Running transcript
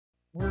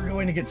We're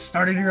going to get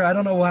started here. I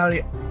don't know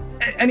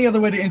any other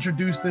way to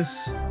introduce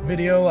this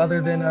video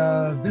other than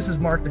this is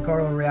Mark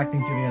DeCarlo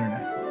reacting to the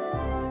internet.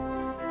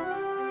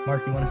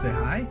 Mark, you want to say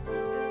hi?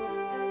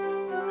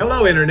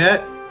 Hello,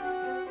 Internet.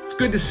 It's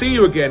good to see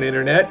you again,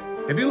 Internet.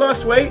 Have you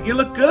lost weight? You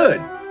look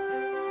good.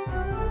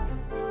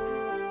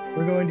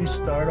 We're going to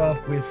start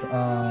off with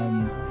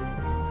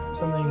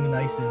something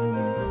nice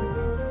and simple.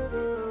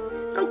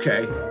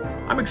 Okay.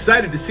 I'm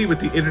excited to see what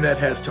the Internet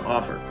has to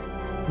offer.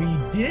 We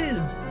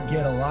did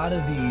get a lot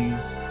of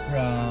these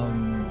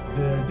from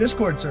the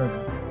Discord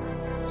server,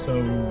 so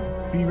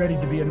be ready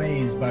to be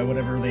amazed by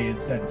whatever they had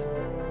sent.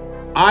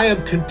 I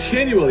am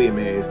continually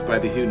amazed by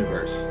the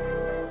universe.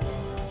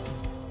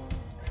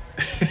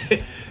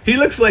 He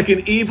looks like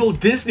an evil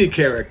Disney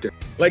character,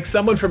 like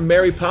someone from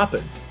Mary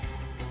Poppins.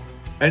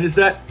 And is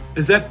that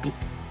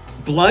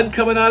blood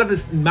coming out of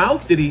his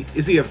mouth?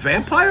 Is he a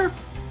vampire?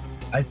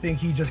 I think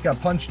he just got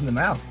punched in the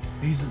mouth.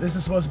 This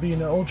is supposed to be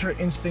an Ultra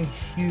Instinct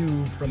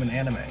Hue from an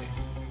anime.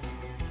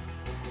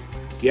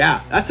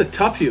 Yeah, that's a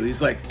tough Hue.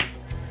 He's like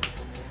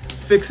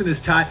fixing his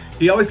tie.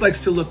 He always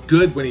likes to look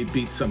good when he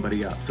beats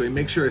somebody up, so he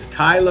makes sure his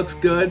tie looks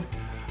good.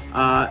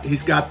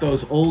 He's got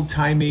those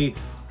old-timey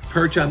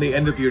perch on the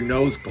end of your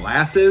nose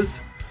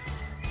glasses.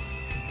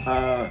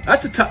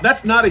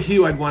 That's not a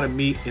Hue I'd want to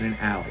meet in an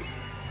alley.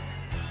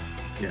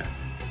 Yeah,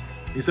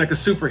 he's like a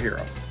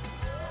superhero.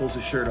 Pulls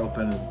his shirt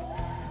open.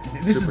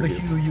 This is the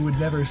Hue you would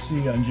never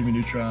see on Jimmy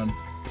Neutron.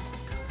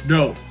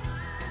 No.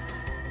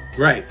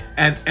 Right,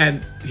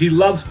 and he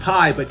loves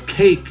pie, but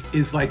cake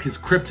is like his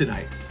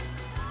kryptonite.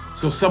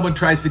 So someone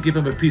tries to give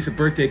him a piece of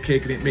birthday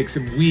cake and it makes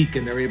him weak,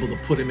 and they're able to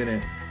put him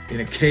in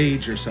a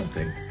cage or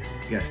something.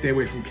 Yeah, stay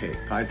away from cake.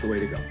 Pie's the way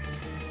to go.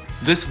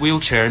 This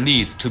wheelchair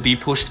needs to be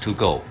pushed to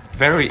go.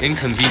 Very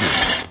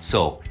inconvenient.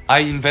 So, I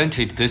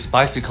invented this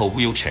bicycle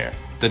wheelchair.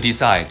 The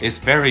design is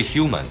very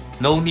human.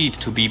 No need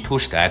to be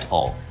pushed at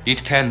all.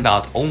 It can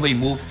not only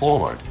move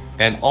forward,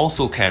 and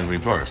also can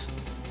reverse.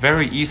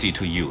 Very easy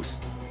to use.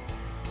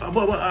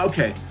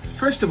 Okay.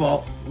 First of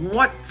all,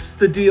 what's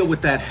the deal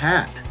with that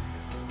hat?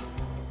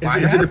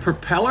 Is it a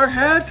propeller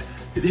hat?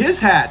 His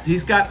hat.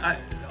 He's got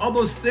all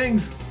those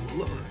things.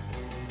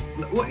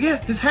 Well, yeah,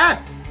 his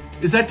hat.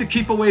 Is that to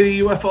keep away the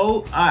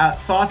UFO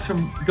thoughts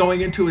from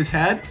going into his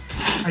head?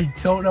 I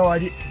don't know.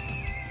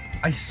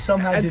 I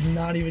somehow did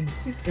not even.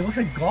 It looks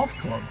like golf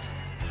clubs.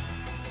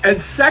 And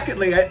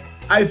secondly,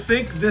 I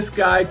think this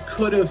guy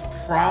could have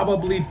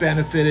probably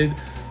benefited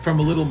from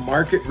a little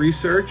market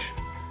research.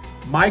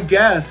 My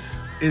guess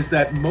is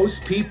that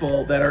most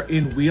people that are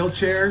in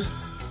wheelchairs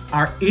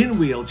are in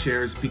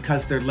wheelchairs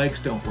because their legs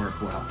don't work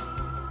well.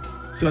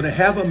 So to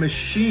have a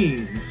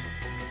machine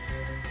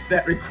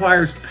that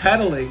requires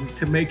pedaling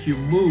to make you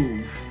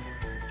move,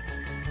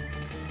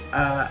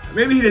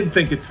 maybe he didn't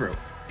think it through.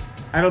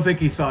 I don't think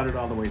he thought it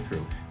all the way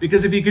through.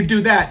 Because if you could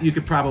do that, you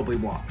could probably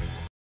walk.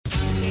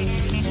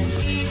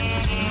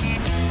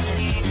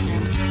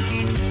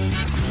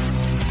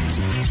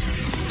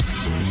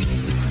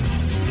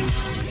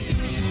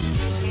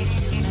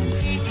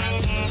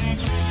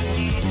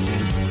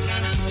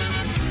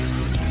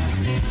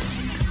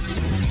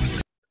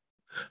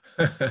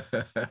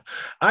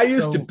 I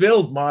used to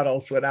build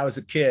models when I was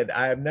a kid.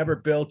 I have never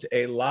built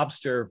a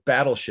lobster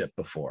battleship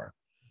before.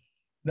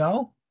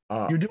 No?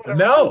 You're doing it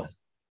no. Right.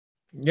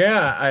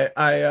 Yeah,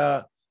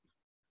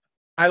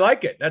 I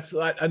like it. That's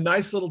a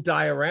nice little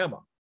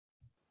diorama.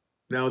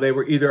 No, they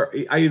were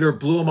I either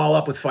blew them all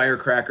up with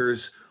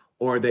firecrackers,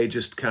 or they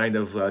just kind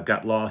of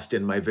got lost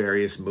in my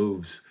various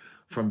moves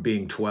from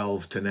being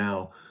 12 to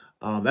now.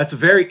 That's a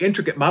very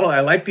intricate model. I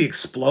like the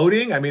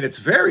exploding. I mean, it's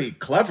very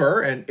clever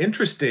and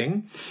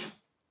interesting.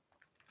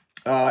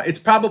 It's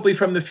probably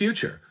from the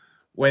future,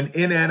 when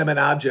inanimate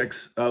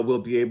objects will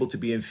be able to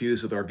be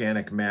infused with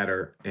organic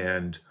matter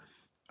and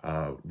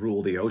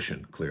rule the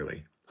ocean,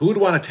 clearly. Who would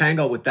want to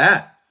tangle with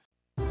that?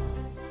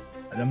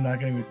 I'm not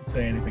going to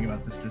say anything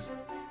about this. Just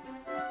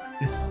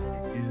this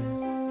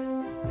is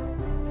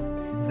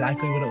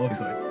exactly what it looks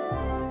like.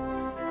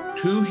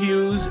 2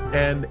 hues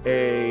and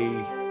a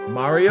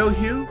Mario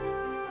hue?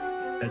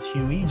 That's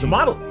Huey. The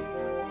model.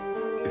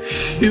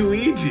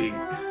 Huey.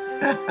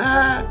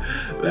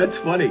 That's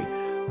funny.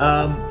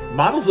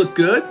 Models look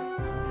good.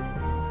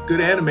 Good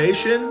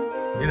animation.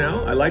 You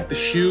know, I like the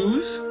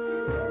shoes.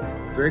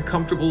 Very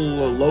comfortable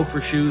loafer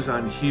shoes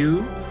on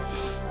Hugh.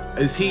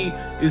 Is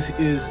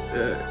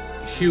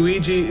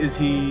Huiji, is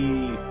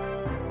he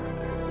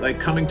like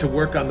coming to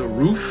work on the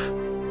roof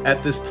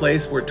at this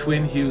place where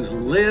twin Hughs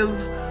live?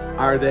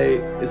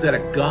 Is that a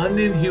gun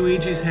in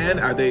Huiji's hand?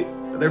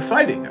 They're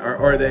fighting? Or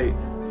are they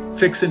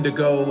fixing to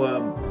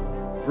go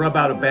rub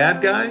out a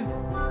bad guy?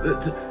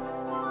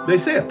 They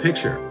say a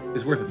picture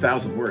is worth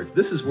 1,000 words.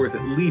 This is worth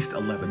at least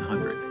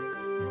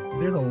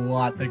 1,100. There's a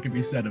lot that could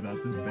be said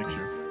about this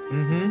picture.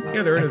 Mm-hmm.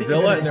 Yeah, they're in a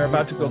villa and they're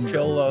about to go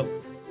kill.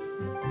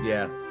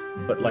 Yeah,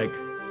 but like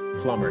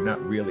plumber,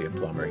 not really a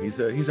plumber. He's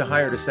a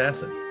hired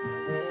assassin.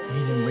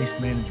 He's in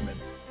waste management.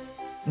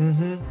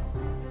 Mm-hmm.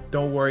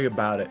 Don't worry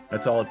about it.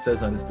 That's all it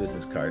says on his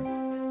business card.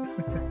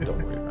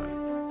 Don't worry about it.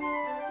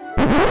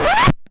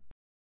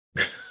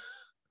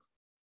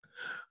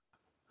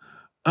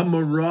 a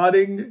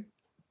marauding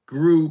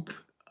group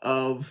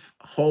of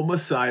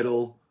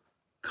homicidal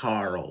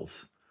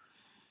Carls.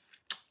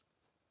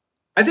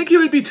 I think he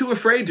would be too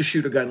afraid to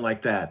shoot a gun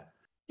like that.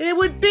 It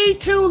would be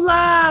too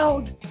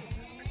loud.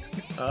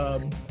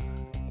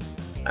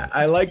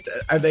 I like.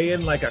 Are they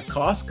in like a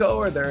Costco,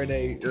 or they're in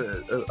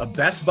a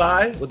Best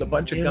Buy with a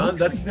bunch of guns?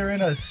 Looks like they're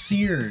in a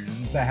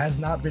Sears that has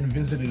not been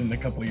visited in a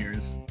couple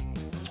years.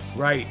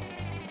 Right.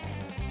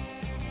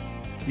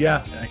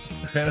 Yeah.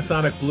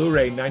 Panasonic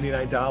Blu-ray,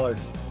 $99.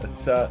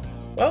 That's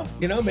well,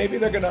 you know, maybe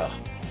they're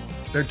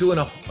doing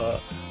a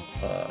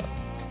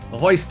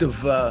heist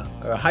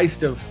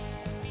of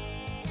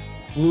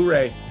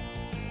Blu-ray,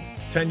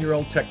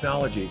 10-year-old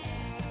technology.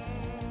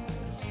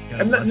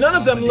 And none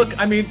of them look.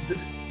 I mean,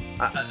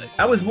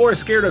 I was more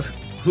scared of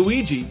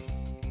Huiji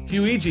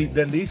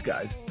than these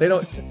guys. They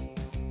don't.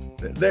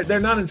 They're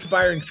not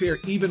inspiring fear,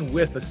 even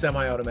with a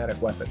semi-automatic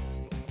weapon.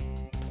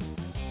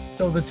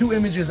 So the two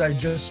images I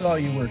just saw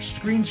you were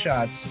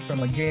screenshots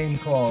from a game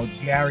called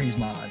Gary's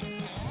Mod.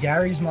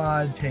 Gary's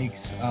Mod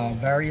takes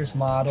various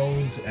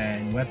models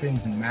and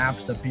weapons and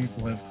maps that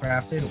people have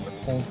crafted or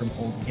pulled from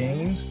old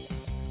games.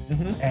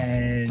 Mm-hmm.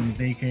 And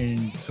they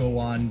can go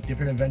on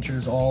different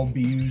adventures, all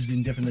be used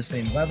in the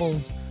same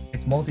levels.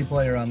 It's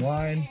multiplayer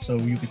online, so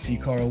you could see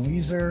Carl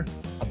Weezer,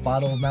 a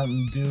bottle of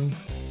Mountain Dew,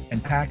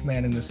 and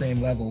Pac-Man in the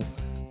same level,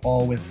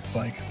 all with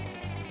like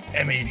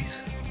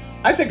M80s.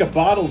 I think a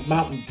bottle of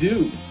Mountain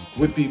Dew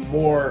would be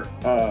more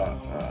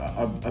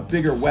a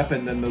bigger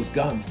weapon than those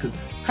guns, because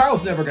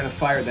Carl's never going to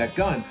fire that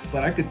gun,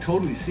 but I could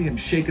totally see him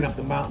shaking up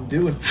the Mountain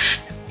Dew and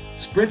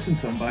spritzing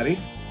somebody.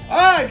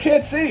 I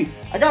can't see.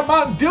 I got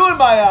Mountain Dew in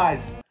my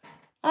eyes.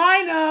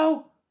 I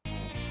know.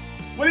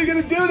 What are you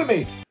going to do to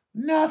me?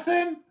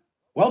 Nothing.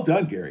 Well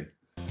done, Gary.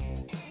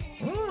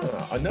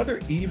 Another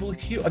evil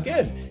Hugh.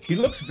 Again, he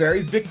looks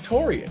very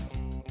Victorian.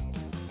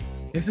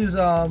 This is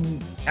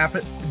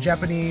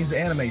Japanese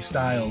anime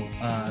style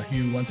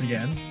Hugh once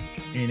again,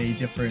 in a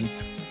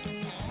different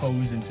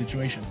pose and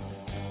situation.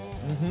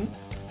 Mm-hmm.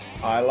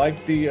 I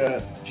like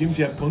the Jim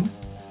Jepun.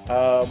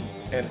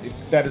 And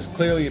that is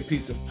clearly a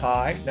piece of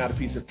pie, not a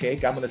piece of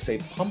cake. I'm going to say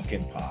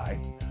pumpkin pie.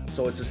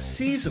 So it's a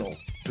seasonal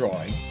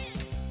drawing.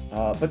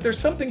 But there's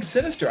something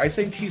sinister. I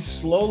think he's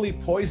slowly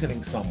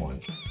poisoning someone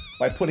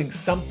by putting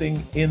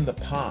something in the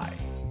pie.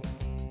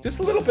 Just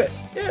a little bit.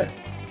 Yeah.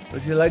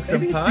 Would you like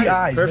some pie? The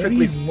eyes. It's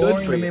perfectly Maybe he's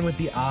good for him you. in with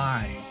the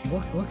eyes.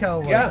 Look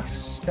how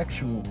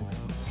sexual,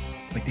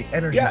 like the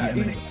energy. Yeah,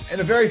 and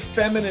a very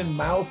feminine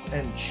mouth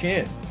and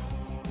chin.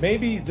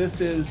 Maybe this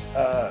is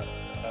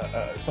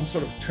some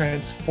sort of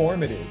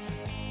transformative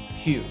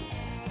Hugh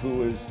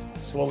who is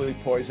slowly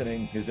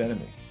poisoning his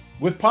enemies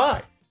with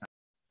pie.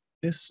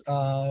 This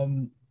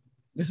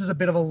is a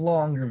bit of a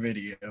longer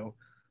video.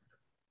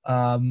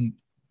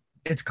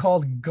 It's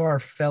called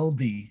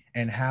Garfeldi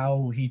and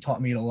How He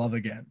Taught Me to Love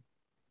Again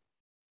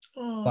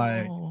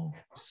by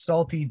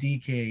Salty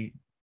DK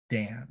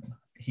Dan.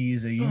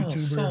 He's a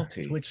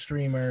YouTuber, Twitch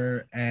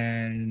streamer,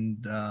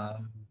 and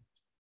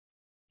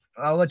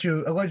I'll let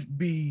you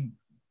be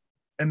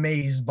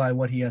amazed by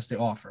what he has to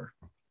offer.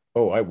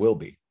 Oh, I will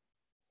be.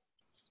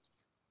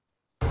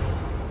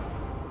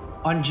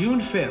 On June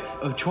 5th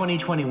of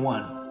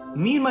 2021,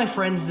 me and my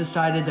friends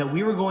decided that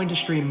we were going to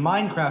stream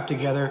Minecraft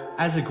together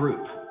as a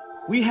group.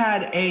 We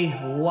had a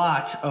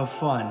lot of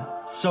fun,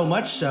 so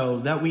much so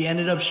that we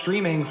ended up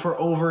streaming for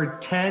over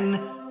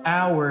 10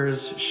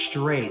 hours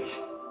straight.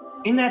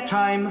 In that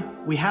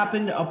time, we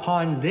happened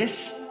upon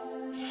this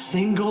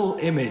single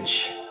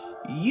image.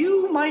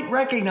 You might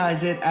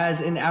recognize it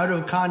as an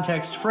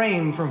out-of-context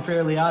frame from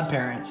Fairly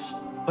OddParents,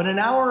 but in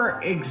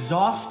our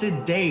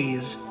exhausted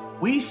days,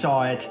 we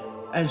saw it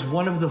as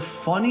one of the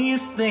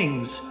funniest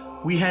things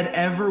we had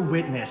ever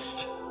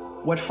witnessed.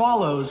 What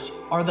follows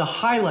are the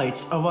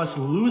highlights of us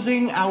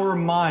losing our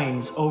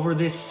minds over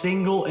this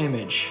single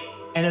image,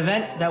 an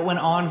event that went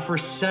on for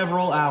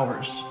several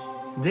hours.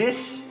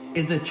 This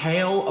is the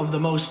tale of the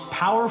most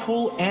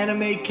powerful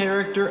anime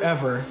character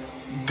ever,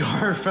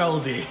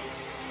 Garfeldi.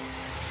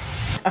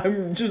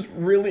 I'm just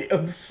really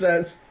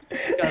obsessed.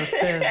 Look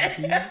at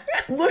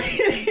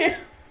him.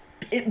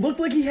 It looked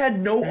like he had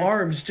no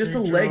arms, just the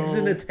legs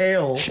and a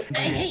tail. I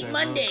hate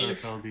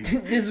Mondays.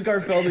 This is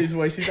Garfeldi's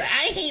voice. He's like,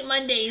 I hate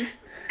Mondays.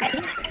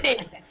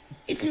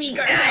 It's me,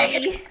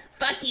 Garfeldi.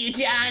 Fuck you,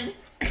 John.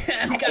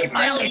 I'm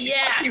Garfeldi,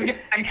 yeah.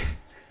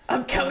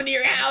 I'm coming to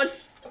your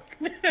house.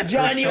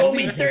 John, you owe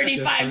me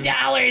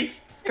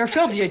 $35.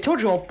 Garfeldi, I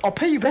told you I'll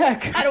pay you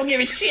back. I don't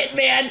give a shit,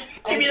 man.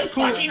 Give me the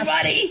fucking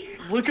money.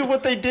 Look at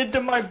what they did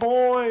to my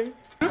boy.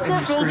 What if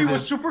Garfeldi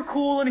was super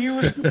cool and he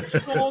was super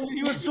strong and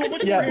he was so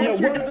much more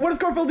what if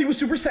Garfeldi was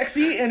super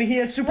sexy and he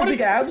had super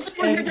big abs?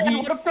 What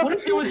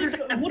if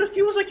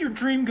he was like your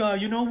dream guy,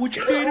 you know? Would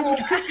you date him? Would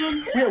you kiss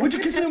him? Yeah, would you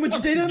kiss him? Would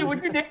you date him?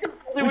 Would you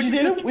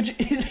date him?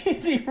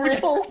 Is he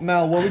real?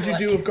 Mal, what would you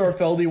do if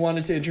Garfeldi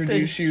wanted to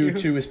introduce you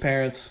to his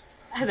parents?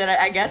 Then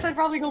I guess I'd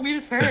probably go meet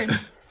his parents.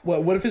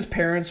 What if his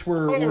parents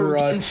were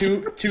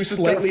two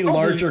slightly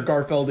larger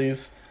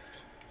Garfeldis?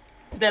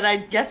 Then I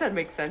guess that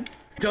makes sense.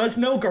 does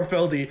know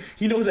Garfeldi.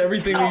 He knows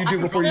everything that you do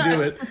before you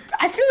do it.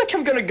 I feel like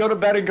I'm gonna go to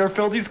bed and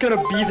Garfeldi's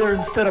gonna be there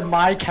instead of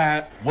my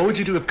cat. What would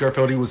you do if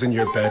Garfeldi was in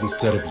your bed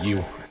instead of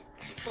you?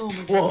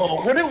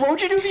 Whoa, what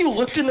would you do if you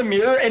looked in the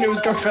mirror and it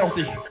was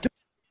Garfeldi?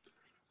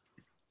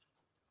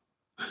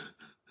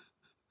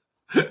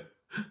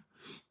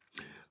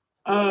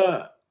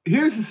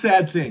 Here's the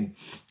sad thing.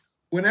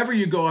 Whenever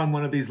you go on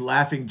one of these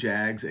laughing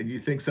jags and you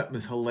think something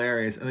is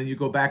hilarious and then you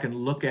go back and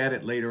look at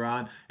it later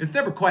on, it's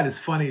never quite as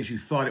funny as you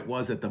thought it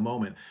was at the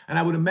moment. And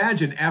I would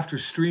imagine after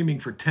streaming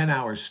for 10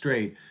 hours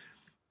straight,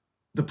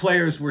 the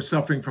players were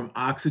suffering from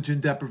oxygen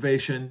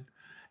deprivation.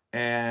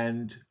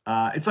 And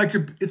it's like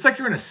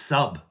you're in a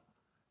sub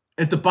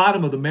at the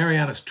bottom of the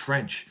Marianas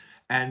Trench.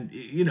 And,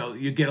 you know,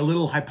 you get a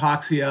little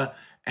hypoxia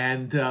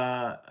and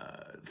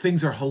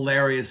things are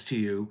hilarious to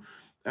you.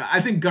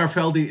 I think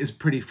Garfeldi is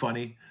pretty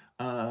funny.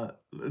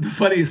 The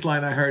funniest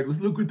line I heard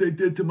was, "Look what they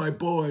did to my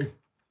boy,"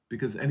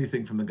 because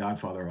anything from The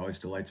Godfather always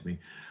delights me.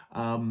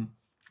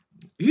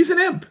 He's an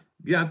imp.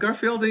 Yeah,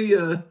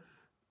 Garfeldi,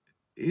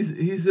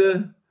 he's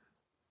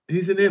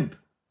an imp.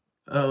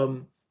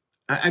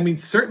 I mean,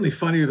 certainly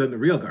funnier than the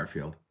real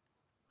Garfield,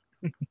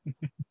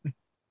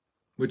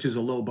 which is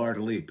a low bar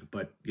to leap.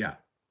 But yeah,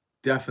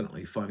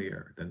 definitely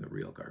funnier than the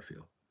real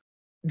Garfield.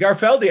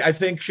 Garfeldi, I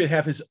think, should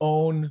have his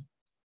own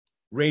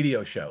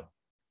radio show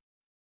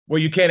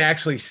where you can't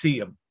actually see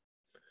him,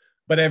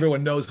 but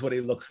everyone knows what he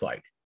looks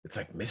like. It's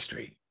like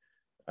mystery.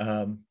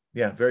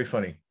 Yeah, very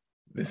funny.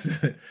 This is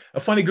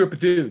a funny group of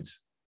dudes.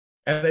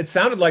 And it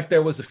sounded like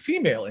there was a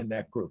female in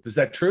that group. Is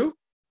that true?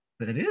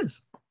 But it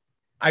is.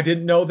 I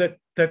didn't know that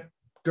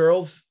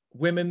girls,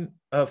 women,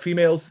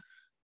 females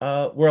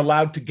were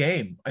allowed to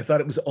game. I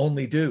thought it was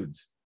only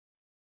dudes.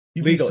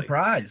 You'd legally. be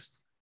surprised.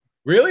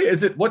 Really?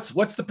 Is it?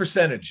 What's the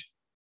percentage?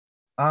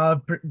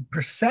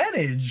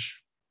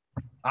 Percentage,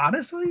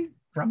 honestly,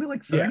 probably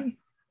like 30. Yeah.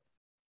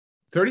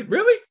 30?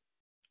 Really?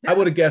 Yeah. I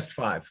would have guessed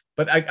 5.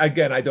 But I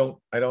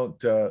don't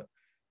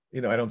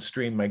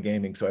stream my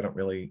gaming, so I don't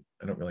really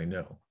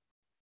know.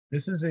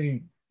 This is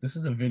a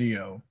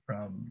video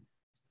from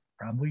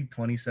probably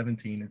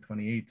 2017 or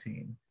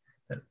 2018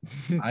 that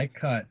I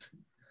cut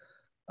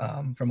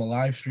from a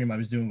live stream I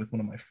was doing with one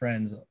of my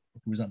friends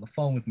who was on the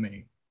phone with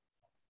me.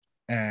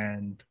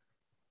 And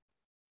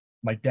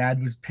my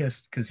dad was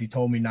pissed because he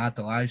told me not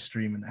to live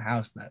stream in the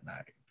house that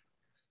night.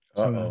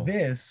 So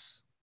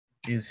this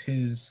is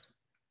his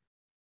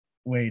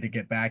way to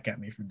get back at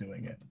me for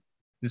doing it.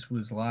 This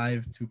was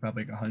live to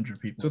probably like 100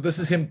 people. So this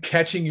is him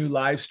catching you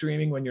live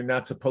streaming when you're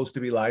not supposed to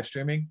be live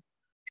streaming?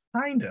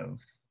 Kind of.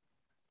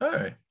 All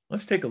right.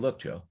 Let's take a look,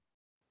 Joe.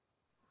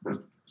 Here's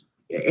the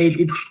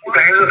thing.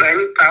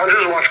 I don't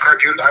just watch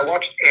cartoons. I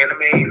watch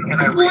anime and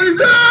I read.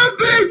 What's up,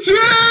 bitches?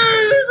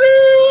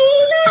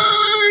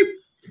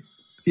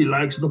 He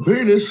likes the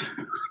penis.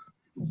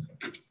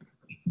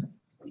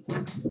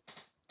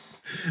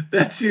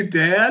 That's your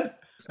dad?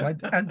 That's my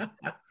dad.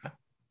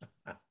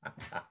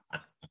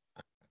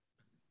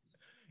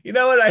 You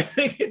know what? I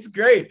think it's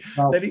great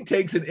that he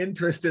takes an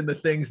interest in the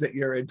things that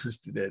you're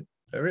interested in.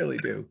 I really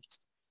do.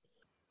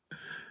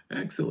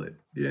 Excellent.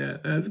 Yeah,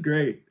 that's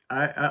great.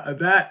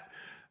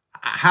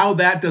 How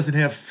that doesn't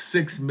have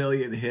 6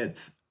 million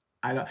hits.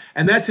 I don't,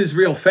 and that's his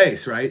real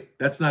face, right?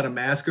 That's not a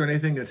mask or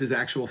anything. That's his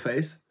actual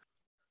face.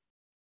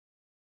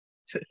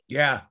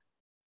 Yeah.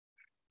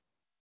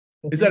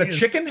 Is that a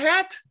chicken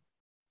hat?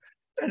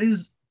 That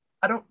is.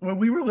 When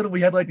we were little,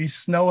 we had like these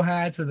snow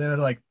hats and there were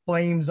like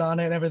flames on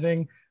it and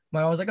everything.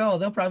 My mom was like, "Oh,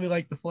 they'll probably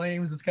like the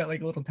flames. It's got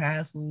like little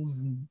tassels,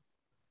 and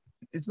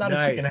it's not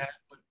a chicken hat.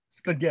 But it's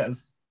a good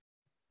guess."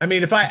 I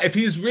mean, if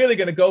he's really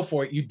going to go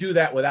for it, you do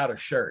that without a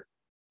shirt,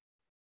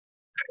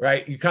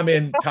 right? You come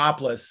in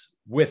topless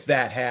with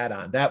that hat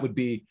on. That would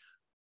be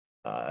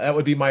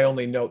my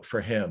only note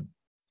for him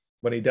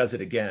when he does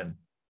it again.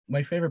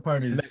 My favorite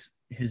part is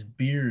his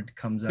beard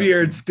comes out.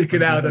 Beard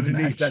sticking out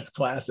underneath. That's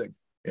classic.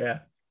 Yeah.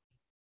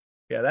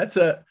 Yeah. That's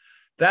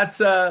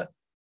a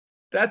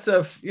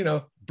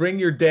bring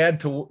your dad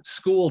to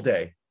school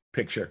day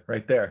picture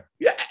right there.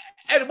 Yeah.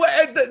 And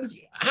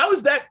how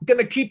is that going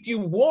to keep you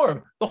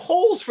warm? The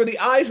holes for the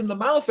eyes and the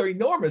mouth are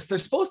enormous. They're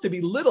supposed to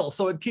be little,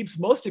 so it keeps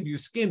most of your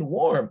skin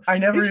warm. I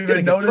never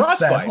even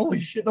noticed that.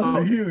 Holy shit, those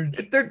are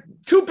huge. They're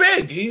too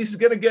big. He's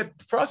going to get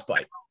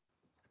frostbite.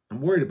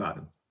 I'm worried about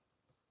him.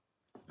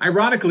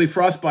 Ironically,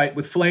 frostbite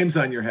with flames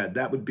on your head.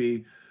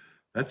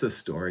 That's a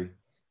story.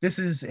 This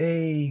is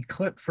a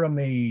clip from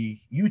a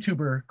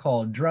YouTuber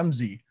called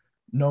Drumsy,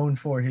 known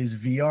for his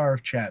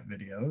VR chat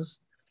videos.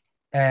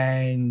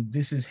 And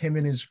this is him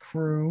and his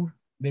crew.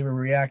 They were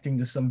reacting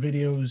to some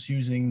videos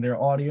using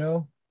their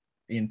audio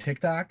in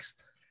TikToks.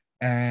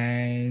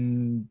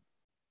 And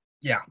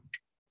yeah.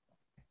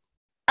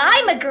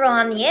 I'm a girl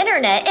on the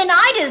internet and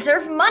I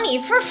deserve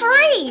money for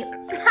free.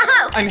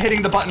 I'm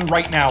hitting the button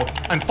right now.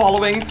 I'm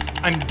following.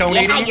 I'm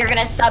donating. Yeah, you're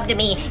gonna sub to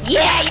me.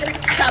 Yeah, you're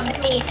gonna sub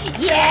to me.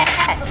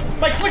 Yeah.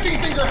 My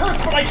clicking finger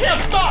hurts, but I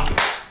can't stop.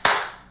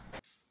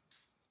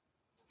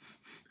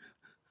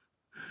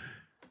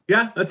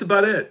 Yeah, that's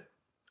about it.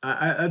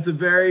 That's a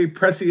very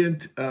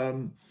prescient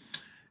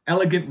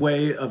elegant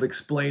way of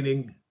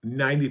explaining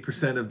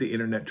 90% of the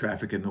internet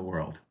traffic in the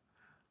world.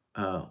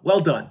 Well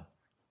done.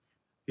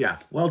 Yeah,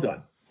 well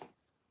done.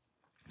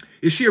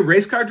 Is she a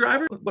race car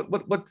driver?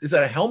 What is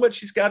that, a helmet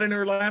she's got in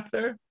her lap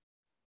there?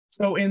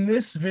 So in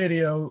this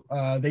video,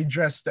 they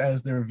dressed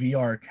as their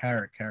VR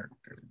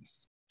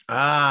characters.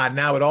 Ah,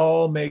 now it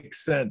all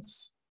makes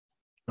sense.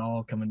 It's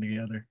all coming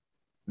together.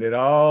 It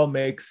all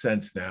makes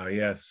sense now,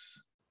 yes.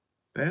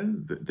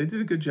 And they did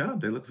a good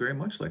job. They look very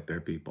much like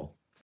their people.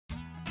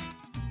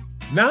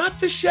 Not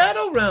the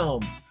Shadow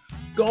Realm.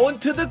 Going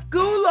to the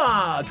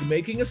Gulag,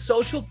 making a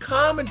social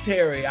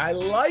commentary. I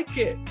like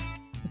it.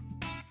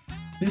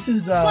 This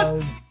is Plus,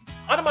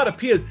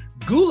 onomatopoeias.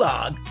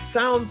 Gulag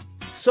sounds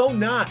so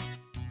not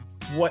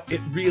what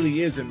it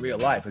really is in real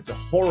life. It's a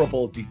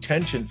horrible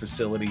detention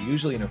facility,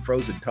 usually in a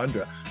frozen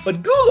tundra.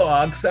 But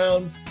Gulag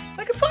sounds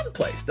like a fun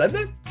place, doesn't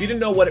it? If you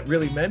didn't know what it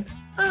really meant,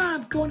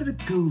 I'm going to the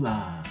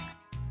Gulag.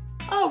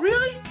 Oh,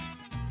 really?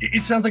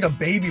 It sounds like a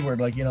baby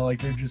word, like, you know, like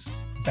they're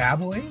just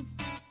babbling.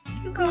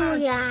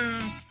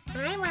 Gulag.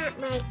 I want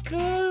my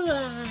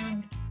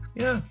gulag.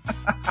 Yeah,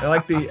 I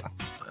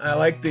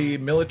like the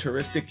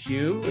militaristic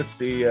hue with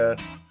the.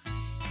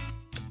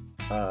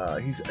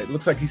 It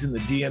looks like he's in the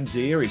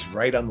DMZ, or he's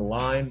right on the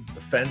line, the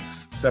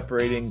fence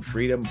separating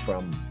freedom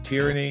from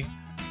tyranny.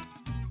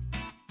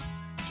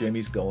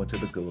 Jimmy's going to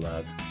the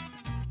Gulag.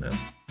 No,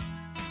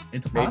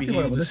 it's a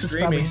popular one. This is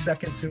probably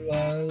second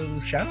to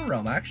Shadow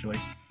Realm, actually.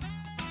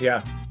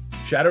 Yeah,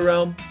 Shadow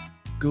Realm,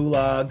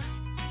 Gulag,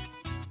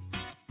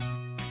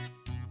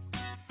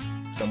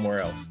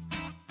 somewhere else.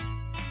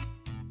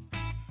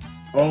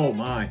 Oh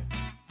my!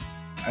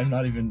 I'm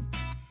not even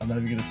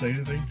gonna say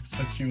anything. Just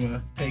let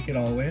you take it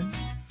all in.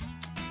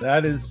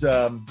 That is,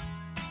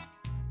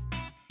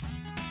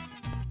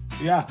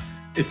 yeah,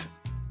 it's.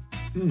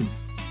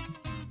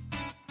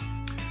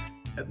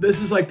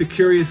 This is like the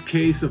curious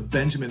case of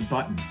Benjamin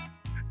Button,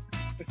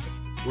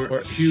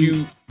 where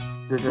Hugh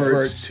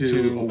reverts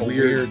to a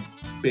weird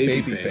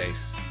baby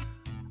face,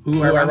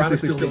 who ironically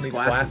still needs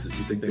glasses.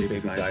 You think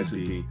baby's eyes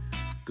would be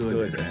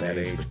good at that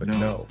age, but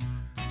no.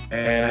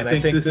 And I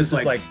think this is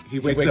like he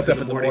wakes up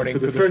in the morning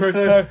for the first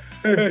time.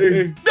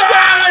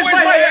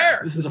 Where's my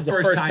hair? This is the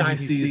first time he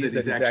sees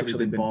that he's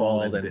actually been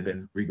bald and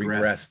been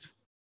regressed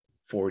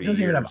 40 years.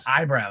 He doesn't even have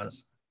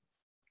eyebrows.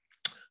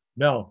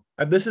 No,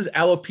 this is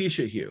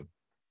alopecia Hugh.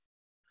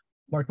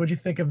 Mark, what'd you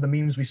think of the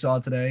memes we saw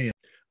today?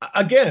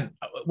 Again,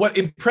 what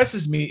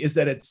impresses me is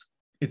that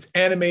it's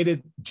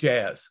animated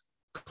jazz.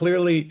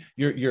 Clearly,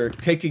 you're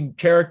taking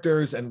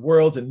characters and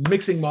worlds and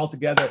mixing them all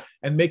together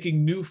and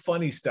making new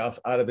funny stuff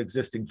out of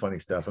existing funny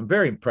stuff. I'm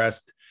very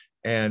impressed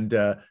and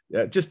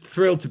just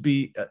thrilled to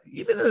be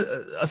even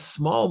a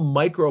small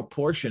micro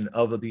portion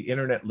of the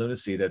internet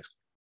lunacy that's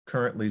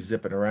currently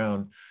zipping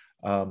around.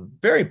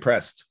 Very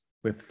impressed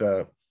with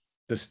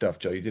this stuff,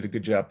 Joe. You did a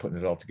good job putting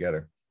it all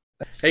together.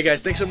 Hey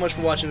guys, thanks so much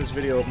for watching this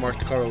video of Mark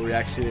DeCarlo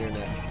Reacts to the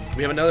Internet.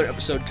 We have another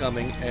episode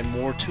coming, and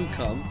more to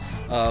come,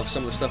 of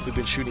some of the stuff we've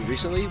been shooting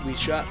recently. We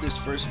shot this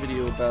first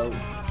video about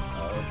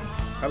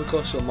probably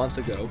close to a month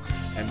ago,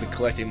 and been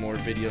collecting more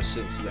videos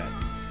since then.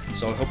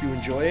 So I hope you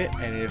enjoy it,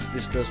 and if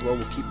this does well,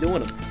 we'll keep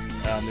doing them.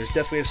 There's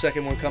definitely a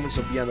second one coming,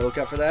 so be on the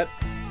lookout for that.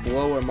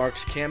 Below are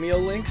Mark's Cameo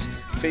links,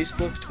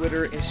 Facebook,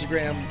 Twitter,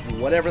 Instagram,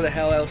 whatever the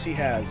hell else he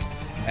has.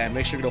 And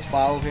make sure to go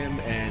follow him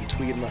and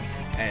tweet him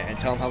and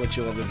tell him how much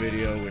you love the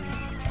video and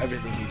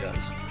everything he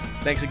does.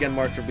 Thanks again,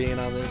 Mark, for being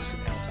on this,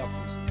 and I'll talk to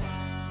you soon.